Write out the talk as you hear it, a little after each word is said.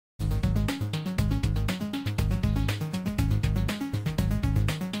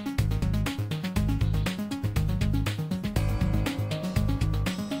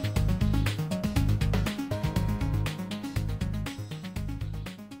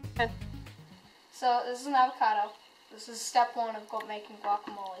So this is an avocado. This is step one of making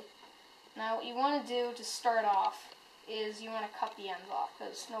guacamole. Now what you want to do to start off is you want to cut the ends off,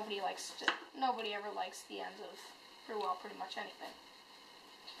 because nobody ever likes the ends of pretty much anything.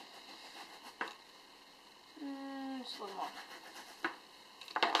 Just a little more.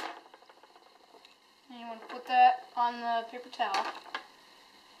 And you want to put that on the paper towel.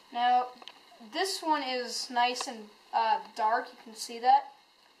 Now this one is nice and dark, you can see that,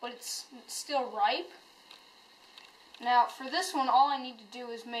 but it's still ripe. Now for this one, all I need to do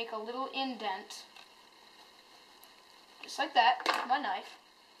is make a little indent, just like that, with my knife.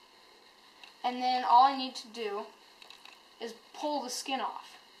 And then all I need to do is pull the skin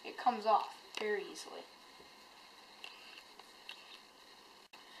off. It comes off very easily.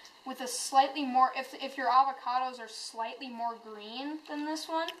 With a slightly more, if your avocados are slightly more green than this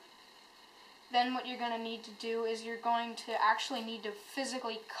one, then what you're going to need to do is you're going to actually need to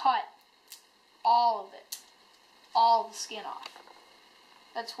physically cut all of it, all the skin off.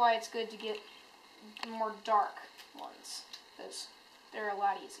 That's why it's good to get the more dark ones, because they're a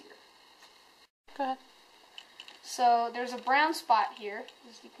lot easier. Go ahead. So there's a brown spot here,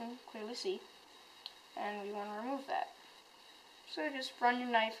 as you can clearly see, and we want to remove that. So just run your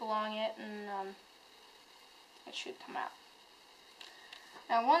knife along it, and it should come out.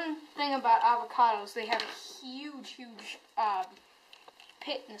 Now, one thing about avocados, they have a huge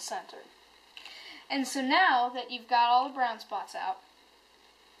pit in the center. And so now that you've got all the brown spots out,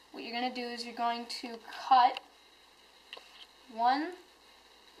 what you're going to do is you're going to cut one,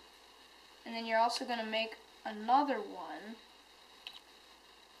 and then you're also going to make another one.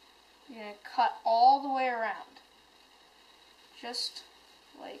 You're going to cut all the way around, just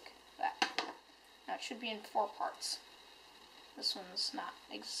like that. Now it should be in 4 parts. This one's not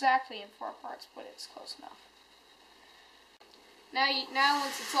exactly in 4 parts, but it's close enough. Now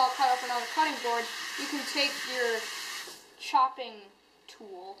once it's all cut up and on the cutting board, you can take your chopping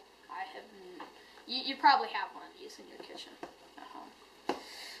tool. You probably have one of these in your kitchen at home.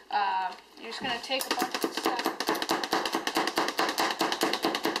 You're just going to take a bunch of stuff.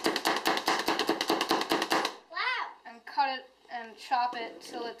 Wow! And cut it and chop it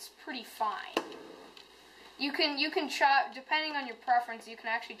till it's pretty fine. You can chop, depending on your preference, you can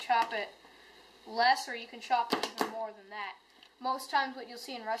actually chop it less, or you can chop it even more than that. Most times what you'll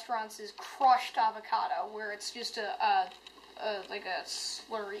see in restaurants is crushed avocado, where it's just like a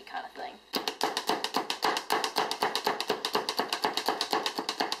slurry kind of thing.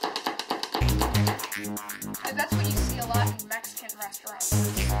 And that's what you see a lot in Mexican restaurants.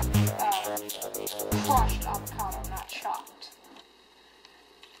 Crushed avocado, not chopped.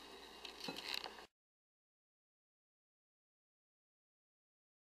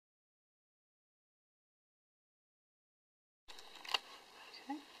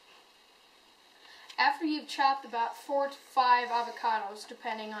 After you've chopped about 4 to 5 avocados,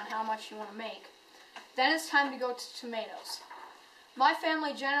 depending on how much you want to make, then it's time to go to tomatoes. My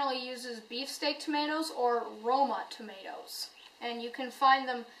family generally uses beefsteak tomatoes or Roma tomatoes, and you can find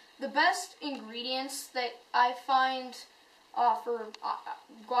them. The best ingredients that I find for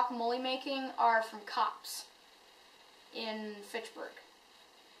guacamole making are from Kopp's in Fitchburg.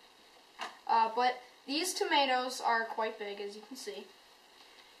 But these tomatoes are quite big, as you can see.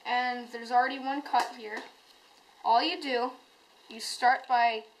 And there's already one cut here. All you do, you start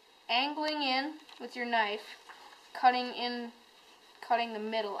by angling in with your knife, cutting the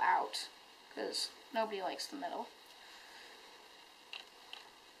middle out, because nobody likes the middle.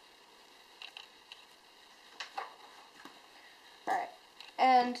 Alright,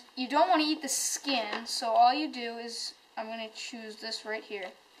 and you don't want to eat the skin, so all you do is, I'm going to choose this right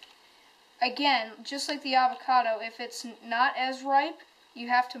here. Again, just like the avocado, if it's not as ripe, you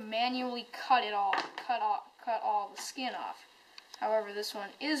have to manually cut all the skin off. However, this one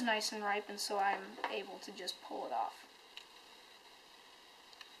is nice and ripe, and so I'm able to just pull it off.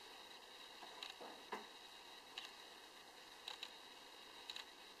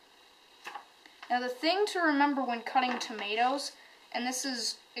 Now the thing to remember when cutting tomatoes, and this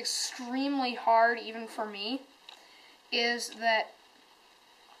is extremely hard even for me, is that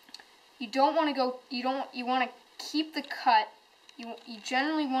you don't want to go, you want to keep the cut. You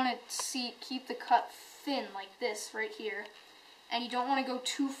generally want to keep the cut thin like this right here, and you don't want to go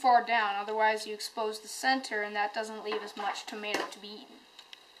too far down, otherwise you expose the center and that doesn't leave as much tomato to be eaten.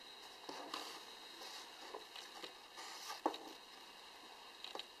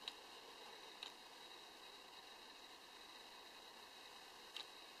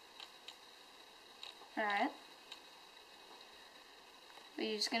 Alright. But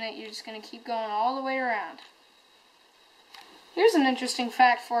you're just gonna keep going all the way around. Here's an interesting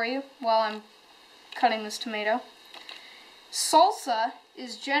fact for you while I'm cutting this tomato. Salsa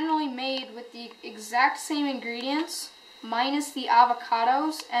is generally made with the exact same ingredients minus the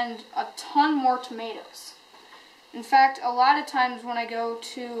avocados and a ton more tomatoes. In fact, a lot of times when I go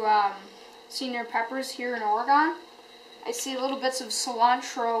to Senior Peppers here in Oregon, I see little bits of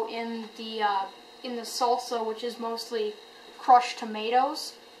cilantro in the salsa, which is mostly crushed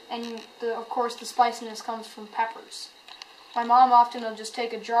tomatoes, and of course the spiciness comes from peppers. My mom often will just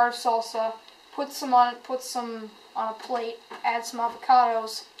take a jar of salsa, put some on a plate, add some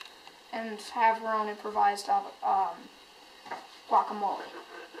avocados, and have her own improvised guacamole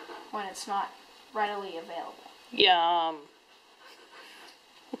when it's not readily available. Yum.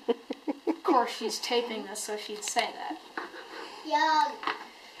 Of course, she's taping this, so she'd say that. Yum.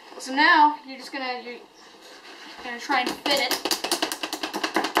 So now you're gonna try and fit it.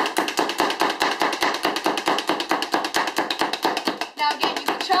 Now again, you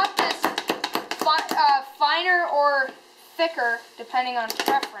can chop this finer or thicker depending on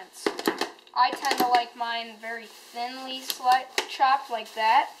preference. I tend to like mine very thinly chopped like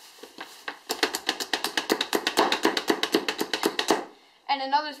that. And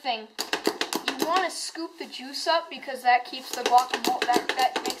another thing, you want to scoop the juice up because that keeps the guacamole,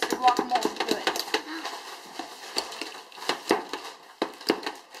 that makes the guacamole good.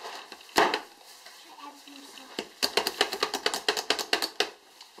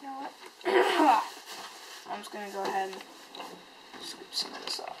 You know what? I'm just going to go ahead and scoop some of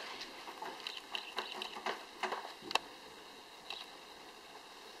this up.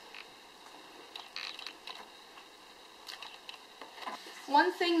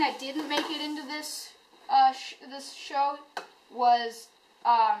 One thing that didn't make it into this this show was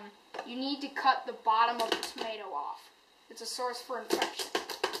you need to cut the bottom of the tomato off. It's a source for infection.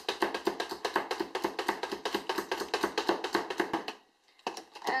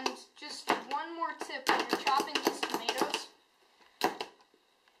 And just one more tip when you're chopping these tomatoes,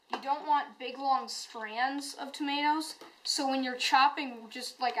 you don't want big long strands of tomatoes. So when you're chopping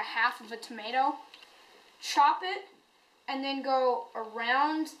just like a half of a tomato, chop it and then go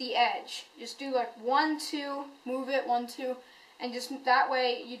around the edge. Just do like 1, 2, move it 1, 2, and just that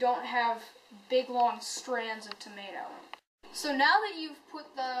way you don't have big long strands of tomato. So now that you've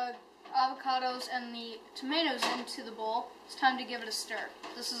put the avocados and the tomatoes into the bowl, it's time to give it a stir.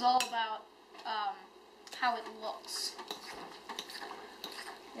 This is all about how it looks.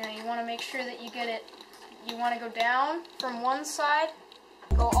 You know, you want to make sure that you get it, you want to go down from one side,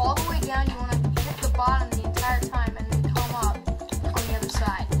 go all the way down, you want to hit the bottom the entire time, and then come up on the other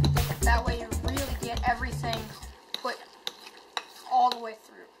side. That way you really get everything put all the way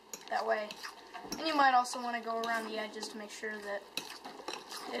through. That way, and you might also want to go around the edges to make sure that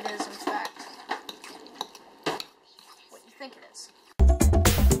it is in fact what you think it is.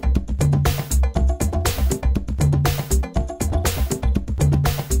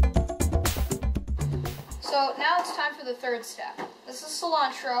 So now it's time for the third step. This is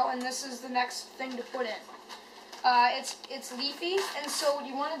cilantro, and this is the next thing to put in. It's leafy, and so what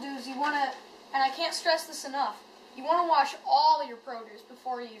you want to do is you want to, and I can't stress this enough, you want to wash all your produce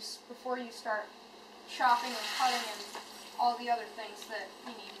before you start chopping and cutting and all the other things that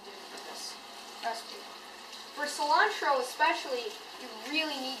you need to do for this recipe. For cilantro especially, you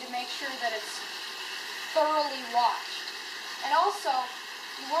really need to make sure that it's thoroughly washed. And also,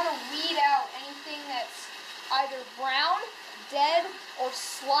 you want to weed out anything that's either brown, dead, or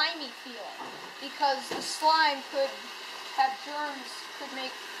slimy feeling, because the slime could have germs, could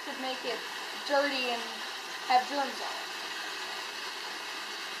make it dirty and have germs on it.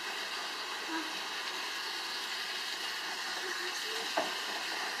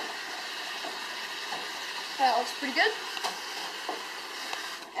 That looks pretty good.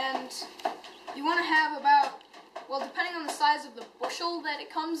 And you want to have about, well, depending on the size of the bushel that it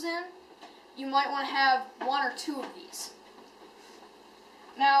comes in, you might want to have 1 or 2 of these.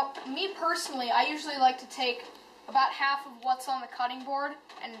 Now, me personally, I usually like to take about half of what's on the cutting board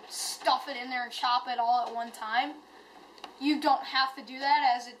and stuff it in there and chop it all at one time. You don't have to do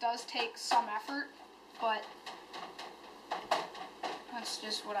that, as it does take some effort, but that's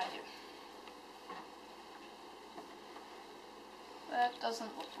just what I do. That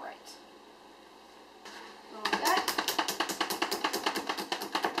doesn't look right. Go like that.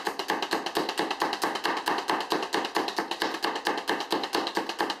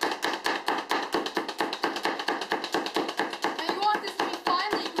 Now you want this to be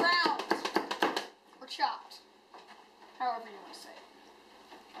finely ground or chopped, however you want to say it.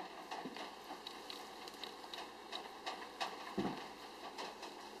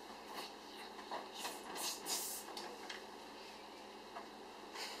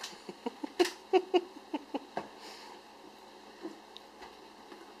 Give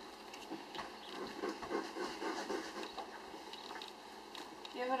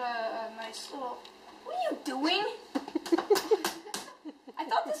it a nice little... What are you doing? I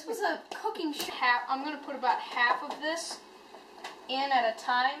thought this was a cooking I'm going to put about half of this in at a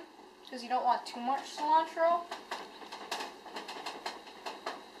time because you don't want too much cilantro.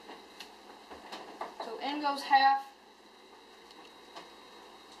 So in goes half.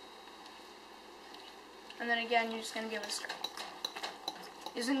 And then again, you're just going to give it a stir.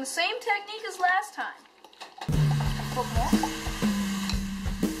 Using the same technique as last time. Put more.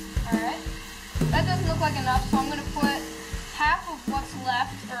 Alright. That doesn't look like enough, so I'm going to put half of what's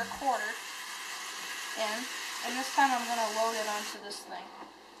left, or a quarter, in. And this time I'm going to load it onto this thing.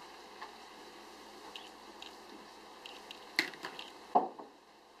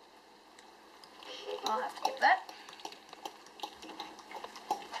 I'll have to get that.